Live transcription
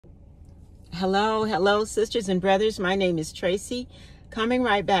Hello, sisters and brothers. My name is Tracy, coming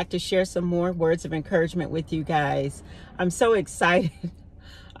right back to share some more words of encouragement with you guys. I'm so excited.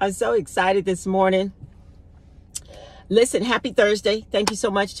 I'm so excited this morning. Listen, happy Thursday. Thank you so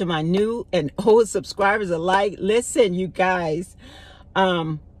much to my new and old subscribers alike. Listen, you guys,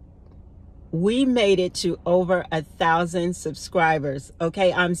 we made it to over 1,000 subscribers.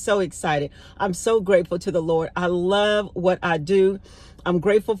 Okay, I'm so excited. I'm so grateful to the Lord. I love what I do. I'm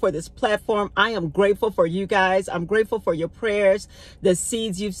grateful for this platform. I am grateful for you guys. I'm grateful for your prayers, the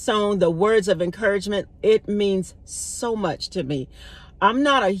seeds you've sown, the words of encouragement. It means so much to me. I'm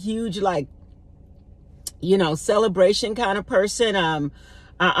not a huge, celebration kind of person.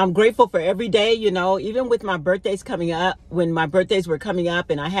 I'm grateful for every day, even with my birthdays coming up, when my birthdays were coming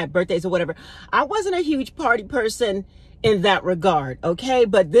up and I had birthdays or whatever. I wasn't a huge party person in that regard. Okay.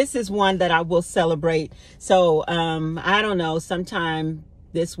 But this is one that I will celebrate. So, I don't know, sometime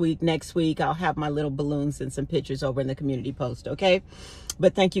this week, next week, I'll have my little balloons and some pictures over in the community post. Okay.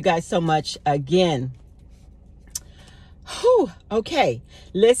 But thank you guys so much again. Whew, okay.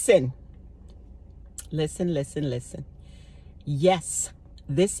 Listen. Yes,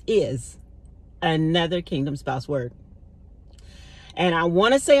 this is another Kingdom Spouse word. And I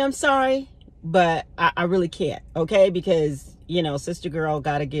want to say I'm sorry, but I really can't, okay? Because, sister girl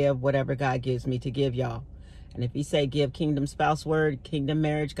got to give whatever God gives me to give y'all. And if you say give Kingdom Spouse word, kingdom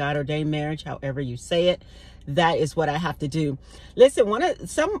marriage, God-ordained marriage, however you say it, that is what I have to do. Listen,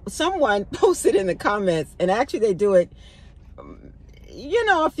 someone posted in the comments, and actually they do it,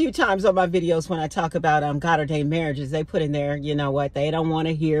 a few times on my videos when I talk about God-ordained marriages. They put in there, they don't want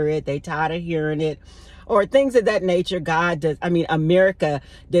to hear it. They tired of hearing it. Or things of that nature. America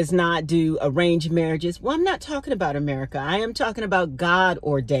does not do arranged marriages. Well, I'm not talking about America. I am talking about God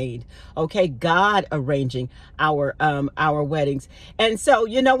ordained. Okay, God arranging our weddings. And so,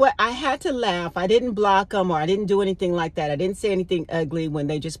 you know what? I had to laugh. I didn't block them or I didn't do anything like that. I didn't say anything ugly when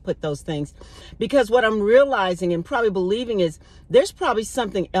they just put those things. Because what I'm realizing and probably believing is there's probably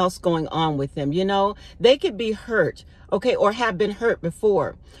something else going on with them. They could be hurt, okay, or have been hurt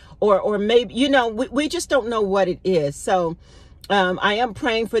before. Or maybe, we just don't know what it is. So I am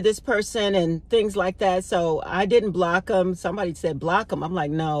praying for this person and things like that. So I didn't block them. Somebody said block them. I'm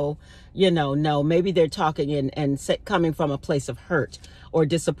like, no, no. Maybe they're talking and coming from a place of hurt or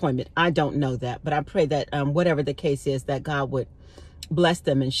disappointment. I don't know that. But I pray that whatever the case is, that God would bless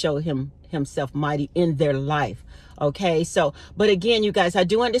them and show himself mighty in their life. Okay, so, but again, you guys, I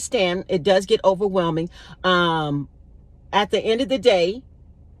do understand it does get overwhelming. At the end of the day,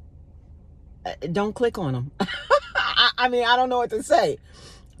 don't click on them. I don't know what to say.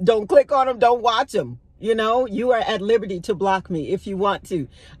 Don't click on them. Don't watch them. You are at liberty to block me if you want to.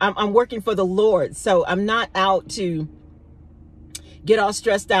 I'm working for the Lord. So I'm not out to get all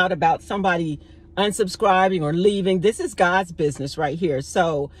stressed out about somebody unsubscribing or leaving. This is God's business right here.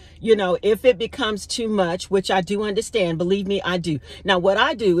 So, if it becomes too much, which I do understand, believe me, I do. Now, what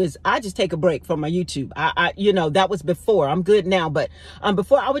I do is I just take a break from my YouTube. That was before. I'm good now, but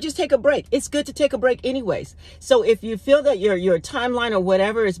before I would just take a break. It's good to take a break anyways. So if you feel that your timeline or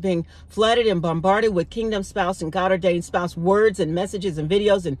whatever is being flooded and bombarded with Kingdom Spouse and God-ordained spouse words and messages and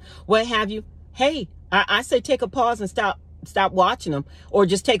videos and what have you, hey, I say take a pause and stop watching them, or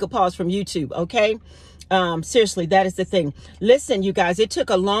just take a pause from YouTube. Okay. Seriously, that is the thing. Listen, you guys, it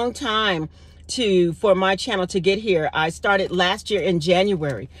took a long time for my channel to get here. I started last year in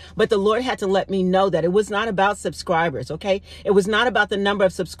January, but the Lord had to let me know that it was not about subscribers. Okay. It was not about the number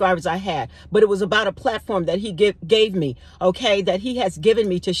of subscribers I had, but it was about a platform that he gave me. Okay. That he has given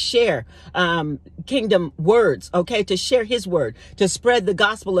me to share, kingdom words. Okay. To share his word, to spread the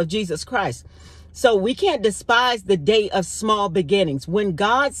gospel of Jesus Christ. So we can't despise the day of small beginnings. When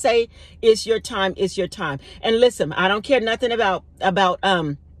God say it's your time, it's your time. And listen, I don't care nothing about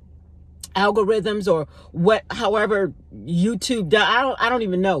algorithms or however YouTube does. I don't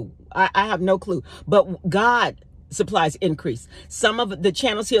even know. I have no clue. But God supplies increase. Some of the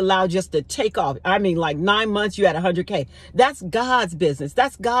channels he allowed just to take off. Like 9 months, you had 100K. That's God's business.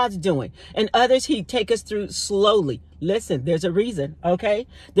 That's God's doing. And others, he take us through slowly. Listen, there's a reason. Okay.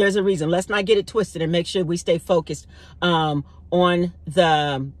 There's a reason. Let's not get it twisted and make sure we stay focused, on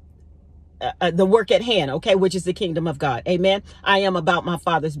the work at hand. Okay. Which is the kingdom of God. Amen. I am about my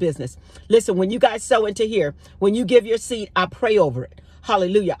Father's business. Listen, when you guys sow into here, when you give your seed, I pray over it.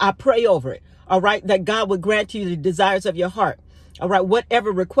 Hallelujah. I pray over it. All right. That God would grant you the desires of your heart. All right.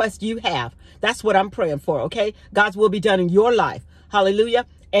 Whatever request you have, that's what I'm praying for. Okay. God's will be done in your life. Hallelujah.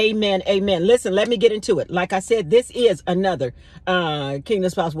 Amen. Amen. Listen, let me get into it. Like I said, this is another Kingdom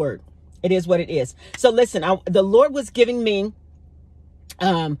Spouse word. It is what it is. So listen, the Lord was giving me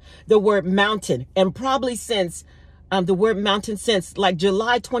the word mountain, and probably since the word mountain since like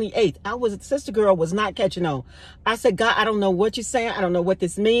July 28th. Sister girl was not catching on. I said, God, I don't know what you're saying. I don't know what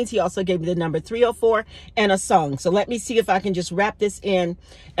this means. He also gave me the number 304 and a song. So let me see if I can just wrap this in.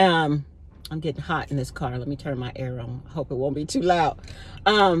 I'm getting hot in this car. Let me turn my air on. I hope it won't be too loud.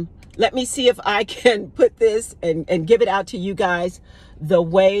 Let me see if I can put this and give it out to you guys the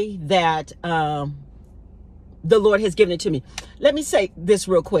way that the Lord has given it to me. Let me say this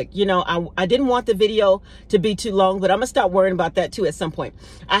real quick. You know, I didn't want the video to be too long, but I'm gonna start worrying about that too at some point.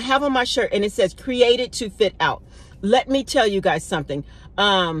 I have on my shirt and it says created to fit out. Let me tell you guys something.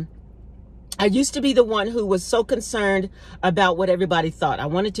 I used to be the one who was so concerned about what everybody thought. I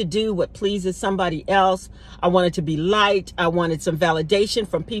wanted to do what pleases somebody else. I wanted to be liked. I wanted some validation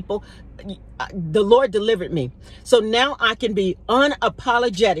from people. The Lord delivered me. So now I can be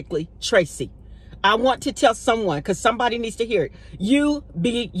unapologetically Tracy. I want to tell someone, because somebody needs to hear it. You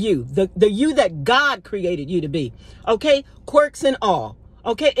be you, the you that God created you to be. Okay? Quirks and all.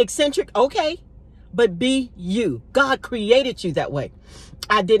 Okay? Eccentric. Okay? But be you. God created you that way.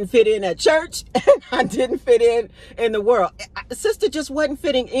 I didn't fit in at church. I didn't fit in the world. Sister just wasn't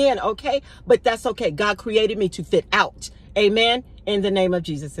fitting in. Okay? But that's okay. God created me to fit out. Amen. In the name of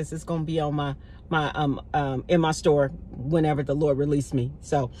Jesus. This is going to be on my in my store whenever the Lord released me.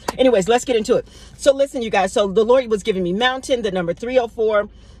 So anyways, let's get into it. So listen, you guys. So the Lord was giving me mountain, the number 304,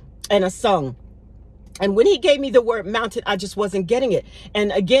 and a song. And when he gave me the word mountain, I just wasn't getting it.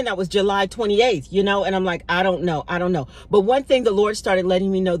 And again, that was July 28th, you know, and I'm like, I don't know. But one thing the Lord started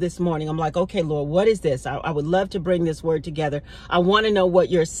letting me know this morning, I'm like, okay, Lord, what is this? I would love to bring this word together. I want to know what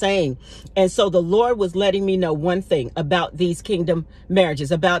you're saying. And so the Lord was letting me know one thing about these kingdom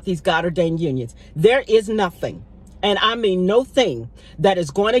marriages, about these God-ordained unions. There is nothing, and I mean no thing, that is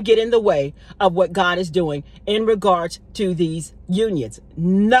going to get in the way of what God is doing in regards to these unions.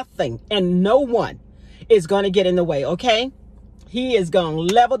 Nothing and no one is going to get in the way. Okay. He is going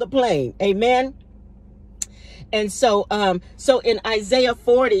to level the plane. Amen. And so, so in Isaiah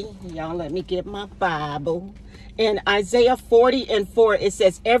 40, y'all, let me get my Bible. In Isaiah 40:4, it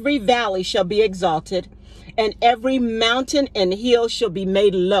says, every valley shall be exalted and every mountain and hill shall be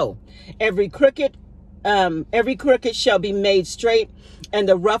made low. Every crooked shall be made straight and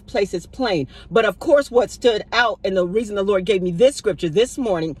the rough places plain. But of course, what stood out, and the reason the Lord gave me this scripture this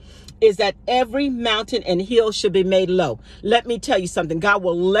morning, is that every mountain and hill should be made low. Let me tell you something. God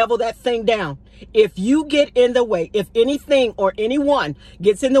will level that thing down. If you get in the way, if anything or anyone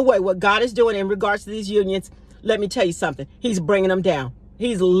gets in the way, what God is doing in regards to these unions, let me tell you something. He's bringing them down.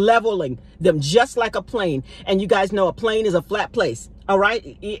 He's leveling them just like a plane. And you guys know a plane is a flat place. All right.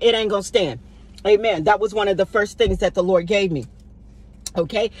 It ain't going to stand. Amen. That was one of the first things that the Lord gave me.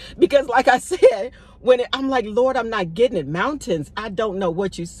 Okay. Because like I said, I'm like, Lord, I'm not getting it. Mountains. I don't know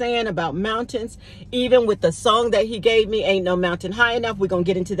what you're saying about mountains. Even with the song that he gave me, ain't no mountain high enough. We're going to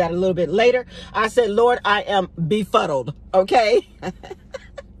get into that a little bit later. I said, Lord, I am befuddled. Okay.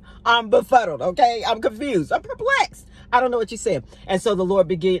 I'm befuddled. Okay. I'm confused. I'm perplexed. I don't know what you're saying. And so the Lord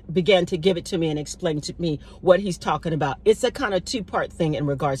began to give it to me and explain to me what he's talking about. It's a kind of two-part thing in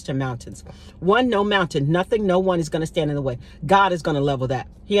regards to mountains. One, no mountain, nothing, no one is going to stand in the way. God is going to level that.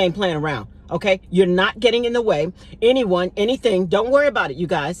 He ain't playing around. Okay. You're not getting in the way. Anyone, anything. Don't worry about it, you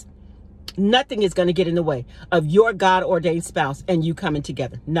guys. Nothing is going to get in the way of your God-ordained spouse and you coming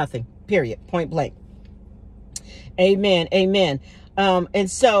together. Nothing. Period. Point blank. Amen. Amen. And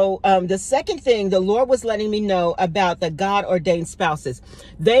so the second thing the Lord was letting me know about the God-ordained spouses,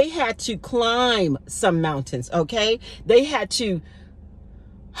 they had to climb some mountains. Okay. They had to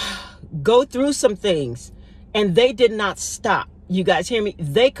go through some things and they did not stop. You guys hear me?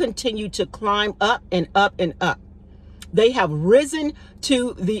 They continue to climb up and up and up. They have risen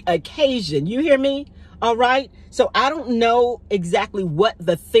to the occasion. You hear me? All right. So I don't know exactly what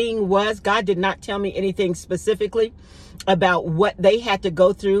the thing was. God did not tell me anything specifically about what they had to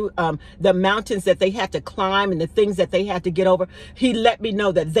go through, the mountains that they had to climb and the things that they had to get over. He let me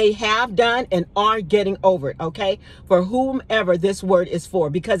know that they have done and are getting over it. Okay. For whomever this word is for,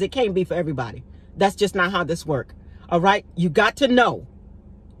 because it can't be for everybody. That's just not how this works. All right. You got to know.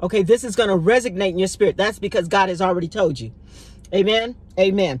 Okay. This is going to resonate in your spirit. That's because God has already told you. Amen.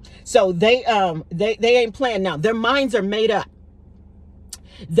 Amen. So they ain't playing now. Their minds are made up.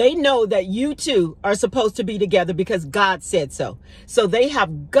 They know that you two are supposed to be together because God said so. So they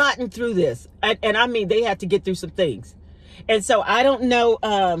have gotten through this. And I mean, they had to get through some things. And so I don't know.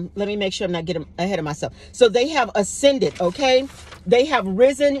 Let me make sure I'm not getting ahead of myself. So they have ascended. Okay. They have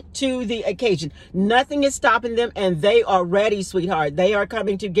risen to the occasion. Nothing is stopping them, and they are ready, sweetheart. They are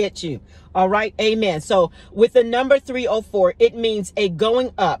coming to get you. All right. Amen. So with the number 304, it means a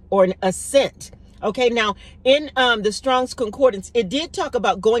going up or an ascent. Okay. Now in the Strong's Concordance, it did talk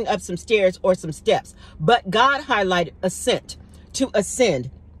about going up some stairs or some steps, but God highlighted ascent, to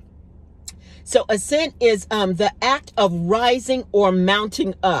ascend. So ascent is the act of rising or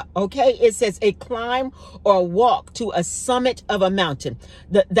mounting up. Okay, it says a climb or walk to a summit of a mountain.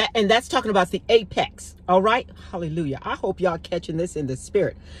 And that's talking about the apex. All right, hallelujah. I hope y'all catching this in the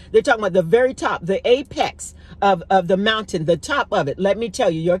spirit. They're talking about the very top, the apex of the mountain, the top of it. Let me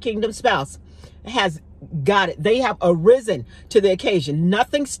tell you, your kingdom spouse has got it. They have arisen to the occasion.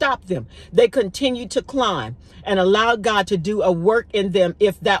 Nothing stopped them. They continue to climb and allow God to do a work in them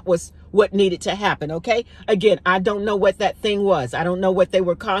if that was what needed to happen. Okay. Again, I don't know what that thing was. I don't know what they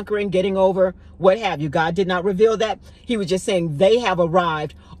were conquering, getting over, what have you. God did not reveal that. He was just saying they have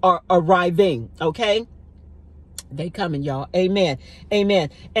arrived or arriving. Okay. They coming, y'all. Amen. Amen.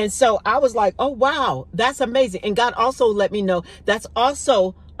 And so I was like, oh, wow, that's amazing. And God also let me know that's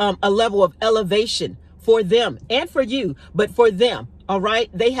also a level of elevation for them and for you, but for them. All right.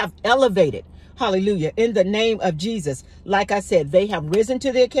 They have elevated. Hallelujah. In the name of Jesus. Like I said, they have risen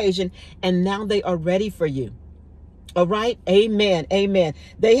to the occasion and now they are ready for you. All right. Amen. Amen.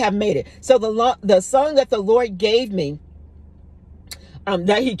 They have made it. So the song that the Lord gave me,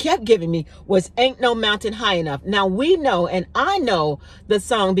 that he kept giving me, was Ain't No Mountain High Enough. Now we know, and I know the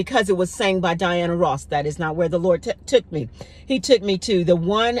song because it was sang by Diana Ross. That is not where the Lord took me. He took me to the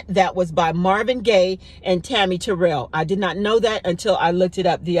one that was by Marvin Gaye and Tammy Terrell. I did not know that until I looked it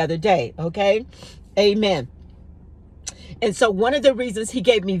up the other day. Okay. Amen. And so one of the reasons he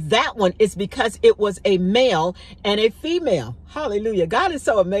gave me that one is because it was a male and a female. Hallelujah. God is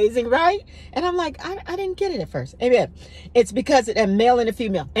so amazing, right? And I'm like, I didn't get it at first. Amen. It's because it's a male and a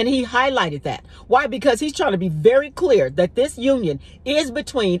female. And he highlighted that. Why? Because he's trying to be very clear that this union is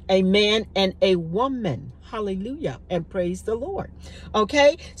between a man and a woman. Hallelujah. And praise the Lord.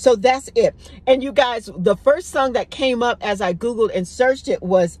 Okay. So that's it. And you guys, the first song that came up as I Googled and searched it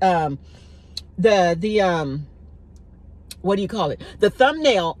was what do you call it? The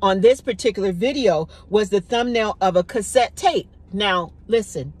thumbnail on this particular video was the thumbnail of a cassette tape. Now,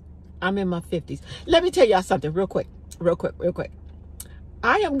 listen, I'm in my 50s. Let me tell y'all something real quick.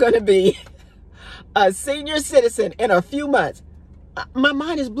 I am going to be a senior citizen in a few months. My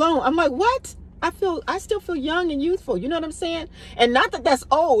mind is blown. I'm like, what? I still feel young and youthful. You know what I'm saying? And not that that's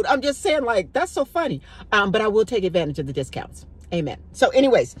old. I'm just saying, like, that's so funny. But I will take advantage of the discounts. Amen. So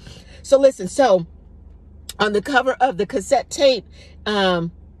anyways, so listen, so on the cover of the cassette tape, and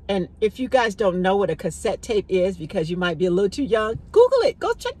if you guys don't know what a cassette tape is because you might be a little too young, Google it.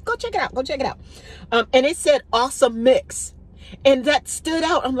 Go check it out. Go check it out. And it said Awesome Mix. And that stood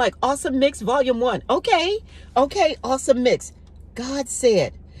out. I'm like, Awesome Mix Volume 1. Okay, Awesome Mix. God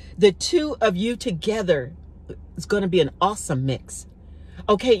said the two of you together is going to be an awesome mix.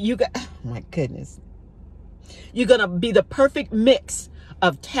 Okay, oh my goodness. You're going to be the perfect mix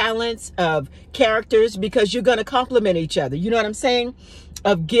of talents, of characters, because you're going to complement each other. You know what I'm saying?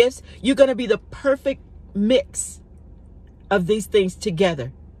 Of gifts. You're going to be the perfect mix of these things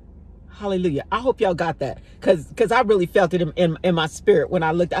together. Hallelujah. I hope y'all got that because I really felt it in my spirit when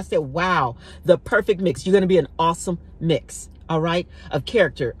I looked. I said, wow, the perfect mix. You're going to be an awesome mix. All right. Of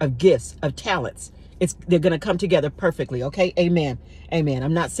character, of gifts, of talents. They're going to come together perfectly. Okay. Amen. Amen.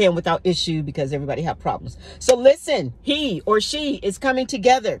 I'm not saying without issue because everybody have problems. So listen, he or she is coming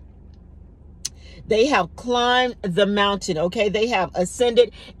together. They have climbed the mountain. Okay. They have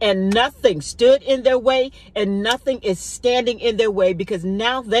ascended and nothing stood in their way and nothing is standing in their way because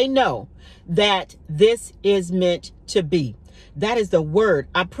now they know that this is meant to be. That is the word.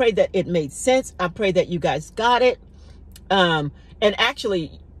 I pray that it made sense. I pray that you guys got it. And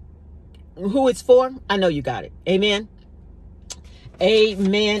actually, who it's for, I know you got it. Amen.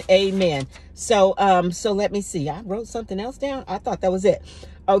 Amen. Amen. So so let me see. I wrote something else down. I thought that was it.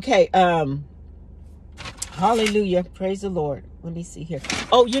 Okay. Hallelujah. Praise the Lord. Let me see here.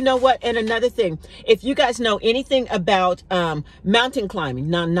 Oh, you know what? And another thing, if you guys know anything about mountain climbing,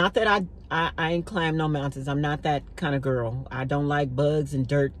 now, not that I ain't climbed no mountains. I'm not that kind of girl. I don't like bugs and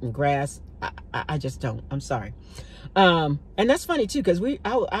dirt and grass. I just don't. I'm sorry. And that's funny too, because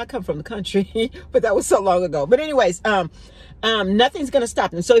I come from the country, but that was so long ago. But anyways, nothing's going to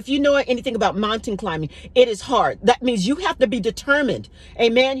stop them. So if you know anything about mountain climbing, it is hard. That means you have to be determined.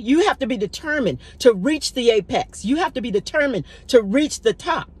 Amen. You have to be determined to reach the apex. You have to be determined to reach the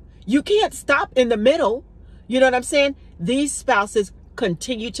top. You can't stop in the middle. You know what I'm saying? These spouses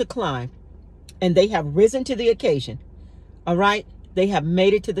continue to climb, and they have risen to the occasion. All right? They have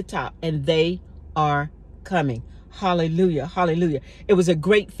made it to the top, and they are coming. Hallelujah. Hallelujah. It was a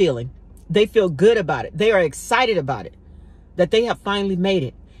great feeling. They feel good about it. They are excited about it, that they have finally made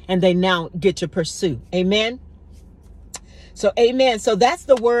it, and they now get to pursue. Amen. So, amen. So that's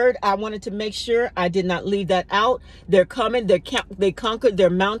the word. I wanted to make sure I did not leave that out. They're coming. They conquered their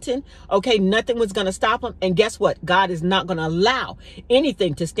mountain. Okay. Nothing was going to stop them. And guess what? God is not going to allow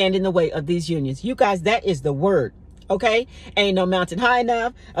anything to stand in the way of these unions. You guys, that is the word. Okay. Ain't no mountain high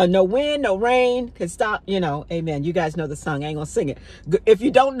enough. No wind, no rain can stop, amen. You guys know the song. I ain't gonna sing it. If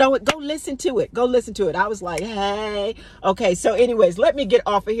you don't know it, go listen to it. Go listen to it. I was like, hey, okay. So anyways, let me get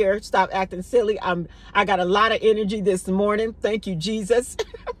off of here. Stop acting silly. I got a lot of energy this morning. Thank you, Jesus.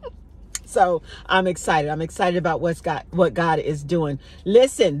 So I'm excited. I'm excited about what God is doing.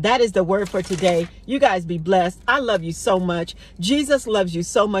 Listen, that is the word for today. You guys be blessed. I love you so much. Jesus loves you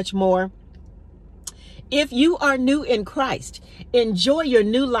so much more. If you are new in Christ, enjoy your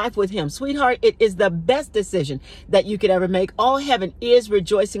new life with him. Sweetheart, it is the best decision that you could ever make. All heaven is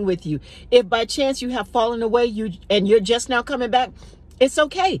rejoicing with you. If by chance you have fallen away and you're just now coming back, it's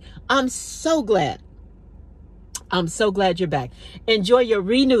okay. I'm so glad. I'm so glad you're back. Enjoy your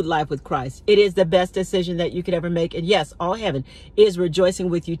renewed life with Christ. It is the best decision that you could ever make. And yes, all heaven is rejoicing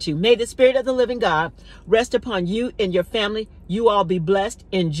with you too. May the Spirit of the living God rest upon you and your family. You all be blessed.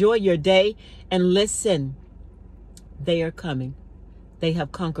 Enjoy your day. And listen, they are coming. They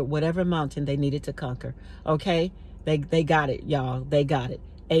have conquered whatever mountain they needed to conquer. Okay? They got it, y'all. They got it.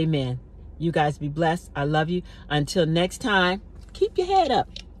 Amen. You guys be blessed. I love you. Until next time, keep your head up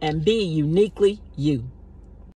and be uniquely you.